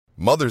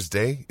Mother's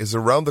Day is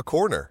around the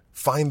corner.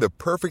 Find the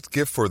perfect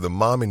gift for the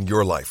mom in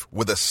your life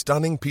with a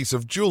stunning piece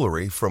of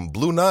jewelry from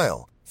Blue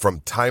Nile.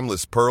 From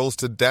timeless pearls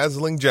to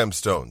dazzling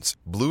gemstones,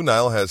 Blue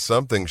Nile has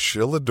something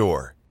she'll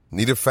adore.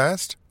 Need it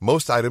fast?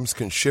 Most items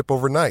can ship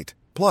overnight.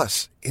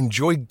 Plus,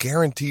 enjoy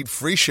guaranteed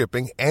free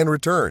shipping and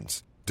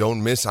returns.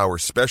 Don't miss our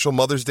special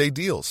Mother's Day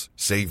deals.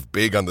 Save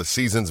big on the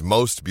season's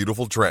most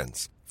beautiful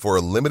trends. For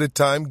a limited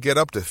time, get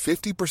up to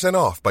 50%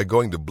 off by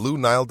going to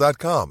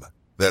BlueNile.com.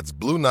 That's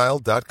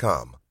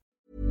BlueNile.com.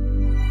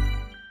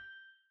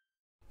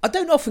 I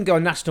don't often go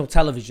on national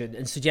television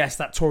and suggest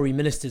that Tory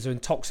ministers are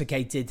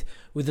intoxicated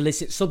with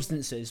illicit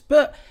substances,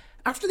 but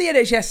after the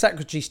NHS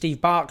Secretary Steve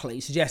Barclay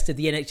suggested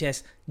the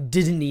NHS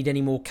didn't need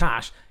any more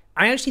cash,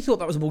 I actually thought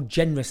that was a more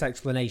generous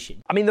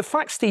explanation. I mean, the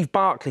fact Steve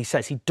Barclay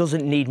says he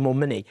doesn't need more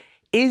money,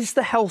 is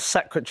the Health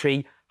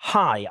Secretary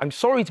high? I'm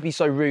sorry to be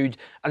so rude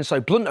and so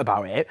blunt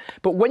about it,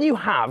 but when you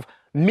have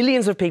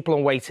millions of people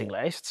on waiting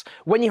lists,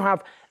 when you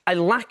have a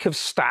lack of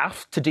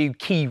staff to do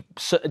key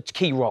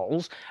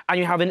roles, and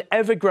you have an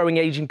ever-growing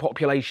ageing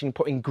population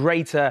putting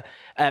greater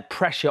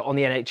pressure on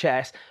the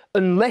NHS,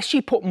 unless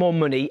you put more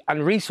money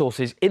and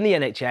resources in the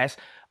NHS,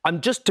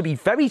 and just to be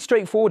very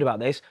straightforward about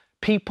this,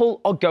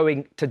 people are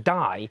going to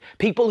die.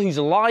 People whose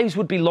lives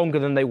would be longer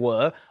than they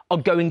were are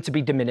going to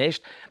be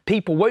diminished.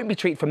 People won't be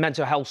treated for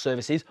mental health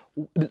services.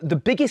 The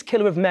biggest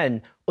killer of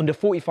men under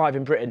 45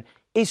 in Britain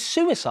is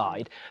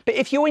suicide. But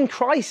if you're in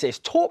crisis,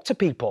 talk to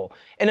people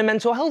in a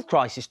mental health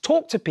crisis.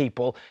 Talk to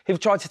people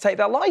who've tried to take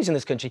their lives in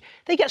this country.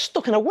 They get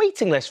stuck on a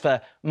waiting list for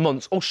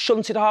months or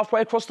shunted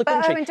halfway across the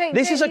country.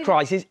 This is a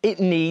crisis. It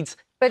needs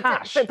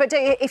cash. But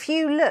if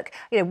you look,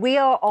 we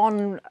are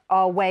on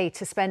our way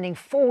to spending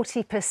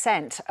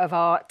 40% of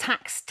our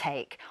tax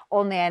take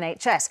on the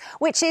NHS,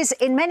 which is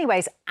in many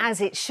ways as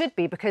it should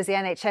be because the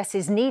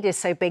NHS's need is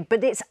so big,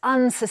 but it's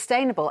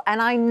unsustainable. And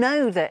I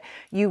know that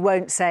you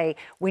won't say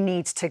we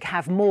need to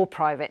have more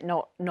private,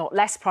 not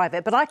less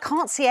private, but I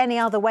can't see any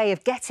other way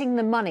of getting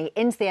the money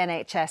into the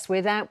NHS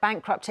without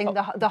bankrupting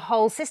the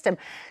whole system.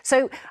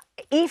 So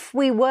if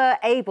we were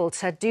able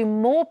to do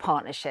more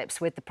partnerships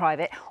with the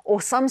private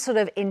or some sort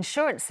of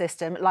insurance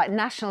system, like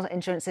national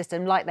insurance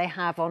system, like they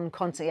have on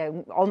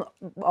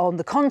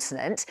the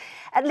continent,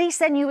 at least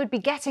then you would be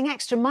getting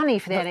extra money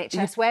for the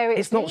NHS where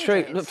it's not needed.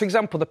 true. Look, for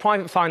example, the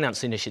Private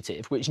Finance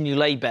Initiative, which New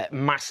Labour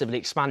massively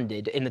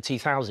expanded in the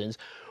 2000s,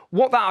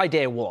 what that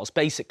idea was,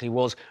 basically,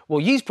 was we'll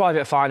use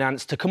private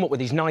finance to come up with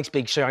these nice,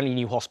 big, shiny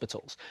new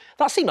hospitals.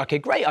 That seemed like a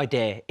great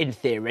idea in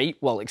theory,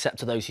 well, except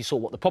to those who saw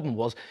what the problem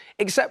was,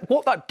 except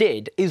what that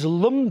did is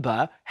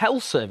lumber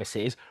health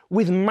services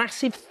with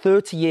massive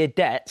 30-year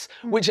debts,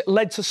 which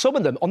led to some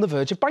of them on the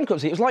verge of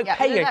bankruptcy. It was like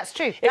paying... No, that's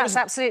true. That's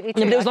absolutely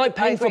true. It was like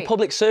paying for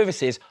public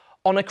services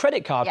on a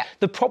credit card. Yeah.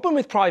 The problem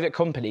with private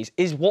companies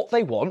is what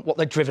they want, what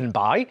they're driven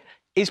by,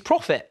 is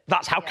profit.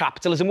 That's how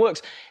capitalism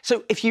works.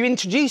 So if you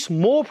introduce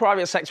more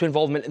private sector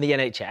involvement in the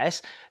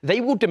NHS,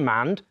 they will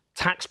demand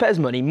taxpayers'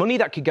 money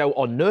that could go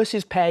on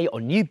nurses' pay,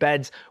 on new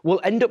beds,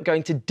 will end up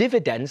going to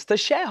dividends to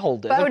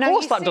shareholders. Of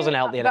course that doesn't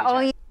help the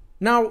NHS.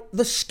 Now,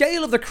 the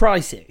scale of the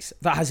crisis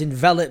that has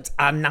enveloped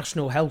our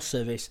National Health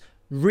Service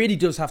really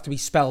does have to be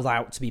spelled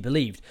out to be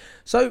believed.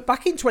 So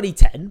back in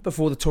 2010,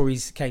 before the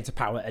Tories came to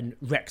power and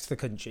wrecked the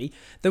country,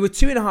 there were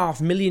 2.5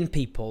 million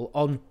people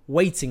on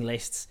waiting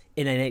lists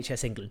in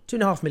NHS England.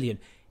 2.5 million.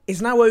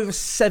 It's now over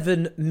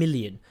 7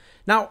 million.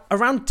 Now,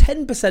 around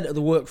 10% of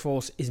the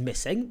workforce is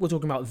missing. We're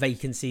talking about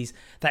vacancies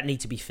that need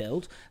to be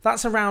filled.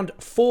 That's around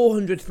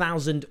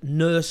 400,000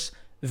 nurse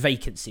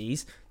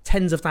vacancies,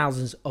 tens of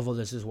thousands of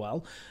others as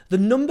well. The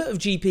number of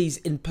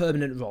GPs in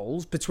permanent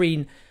roles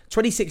between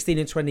 2016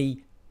 and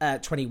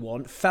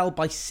 2021 fell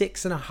by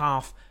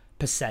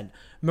 6.5%.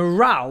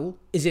 Morale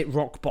is at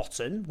rock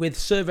bottom, with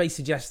surveys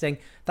suggesting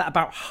that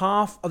about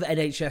half of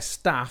NHS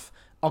staff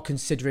are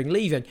considering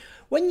leaving.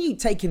 When you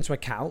take into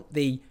account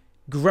the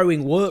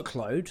growing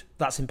workload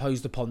that's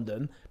imposed upon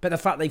them, but the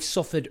fact they've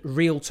suffered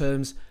real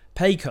terms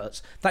pay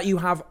cuts, that you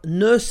have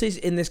nurses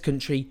in this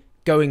country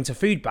going to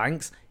food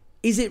banks,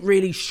 is it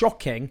really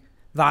shocking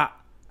that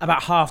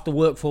about half the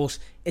workforce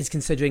is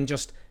considering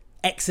just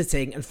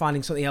exiting and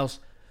finding something else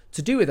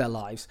to do with their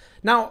lives?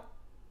 Now,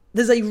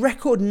 there's a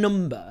record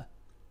number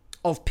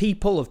of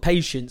people, of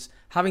patients,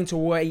 having to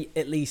wait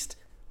at least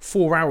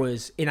 4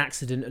 hours in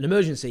accident and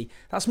emergency.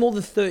 That's more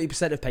than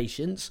 30% of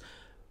patients.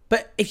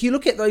 But if you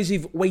look at those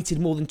who've waited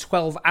more than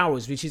 12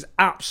 hours, which is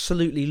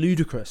absolutely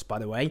ludicrous, by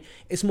the way,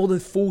 it's more than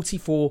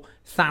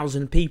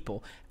 44,000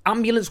 people.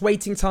 Ambulance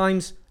waiting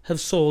times have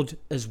soared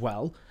as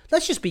well.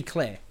 Let's just be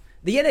clear.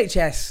 The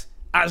NHS,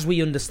 as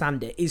we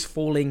understand it, is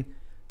falling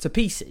to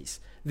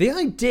pieces. The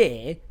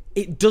idea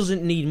it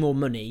doesn't need more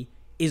money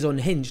is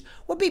unhinged.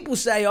 When people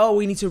say, oh,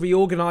 we need to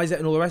reorganise it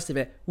and all the rest of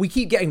it, we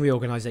keep getting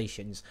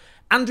reorganisations.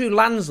 Andrew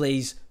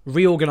Lansley's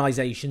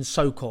reorganisation,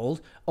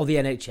 so-called, of the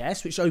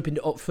NHS, which opened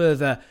it up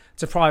further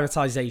to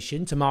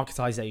privatisation, to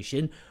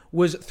marketisation,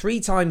 was 3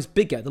 times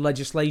bigger, the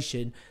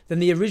legislation, than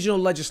the original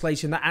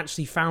legislation that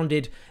actually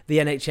founded the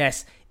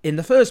NHS in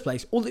the first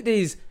place. All it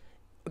is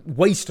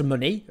waste of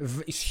money,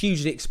 it's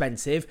hugely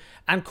expensive,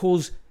 and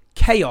cause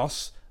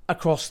chaos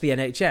across the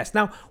NHS.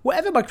 Now,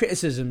 whatever my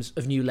criticisms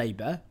of New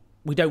Labour,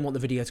 we don't want the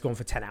video to go on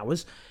for 10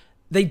 hours,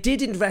 they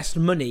did invest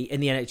money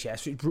in the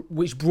NHS,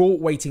 which brought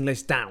waiting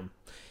lists down.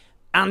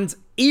 And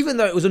even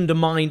though it was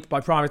undermined by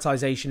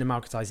privatisation and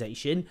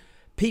marketisation,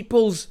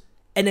 people's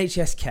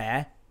NHS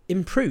care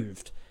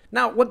improved.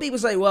 Now, when people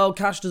say, well,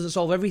 cash doesn't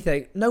solve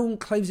everything, no one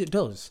claims it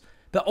does.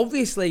 But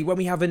obviously, when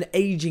we have an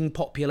ageing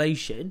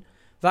population,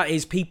 that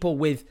is people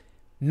with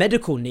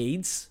medical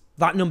needs,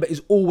 that number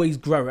is always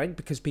growing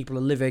because people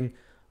are living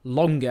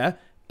longer,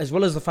 as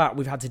well as the fact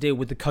we've had to deal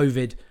with the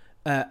COVID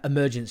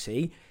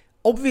emergency.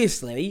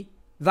 Obviously,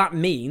 that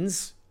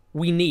means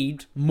we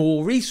need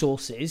more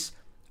resources,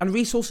 and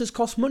resources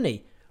cost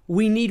money.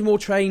 We need more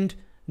trained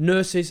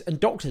nurses and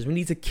doctors. We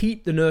need to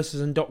keep the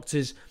nurses and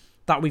doctors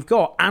that we've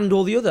got, and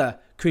all the other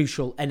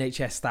crucial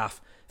NHS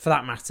staff, for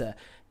that matter.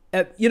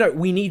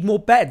 We need more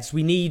beds.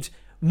 We need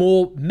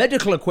more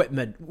medical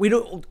equipment.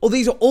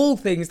 These are all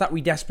things that we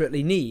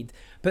desperately need,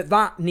 but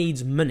that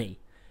needs money.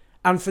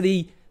 And for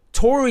the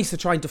Tories to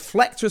try and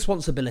deflect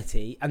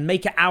responsibility and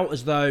make it out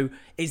as though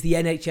it's the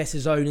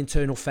NHS's own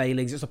internal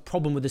failings, it's a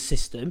problem with the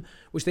system,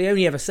 which they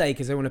only ever say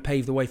because they want to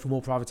pave the way for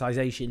more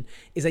privatisation,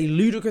 is a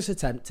ludicrous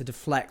attempt to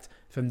deflect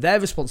from their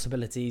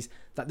responsibilities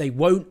that they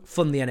won't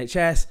fund the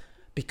NHS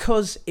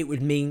because it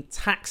would mean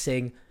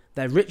taxing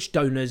their rich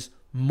donors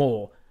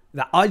more.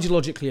 They're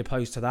ideologically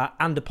opposed to that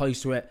and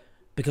opposed to it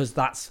because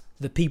that's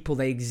the people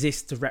they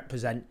exist to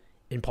represent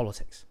in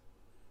politics.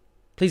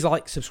 Please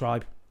like,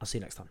 subscribe. I'll see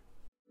you next time.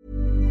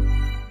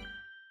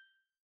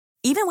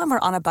 Even when we're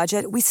on a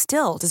budget, we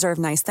still deserve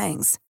nice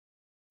things.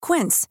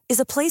 Quince is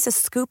a place to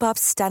scoop up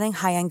stunning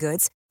high-end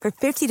goods for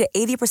 50 to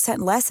 80%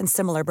 less than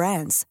similar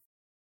brands.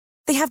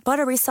 They have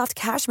buttery soft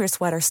cashmere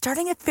sweaters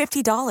starting at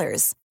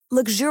 $50,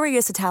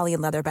 luxurious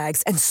Italian leather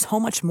bags, and so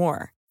much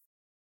more.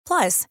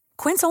 Plus,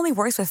 Quince only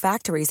works with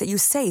factories that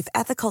use safe,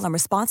 ethical, and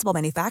responsible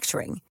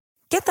manufacturing.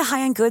 Get the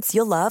high-end goods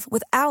you'll love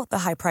without the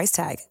high price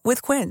tag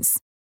with Quince.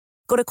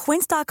 Go to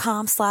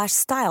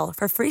quince.com/style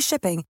for free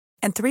shipping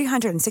and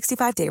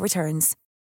 365-day returns.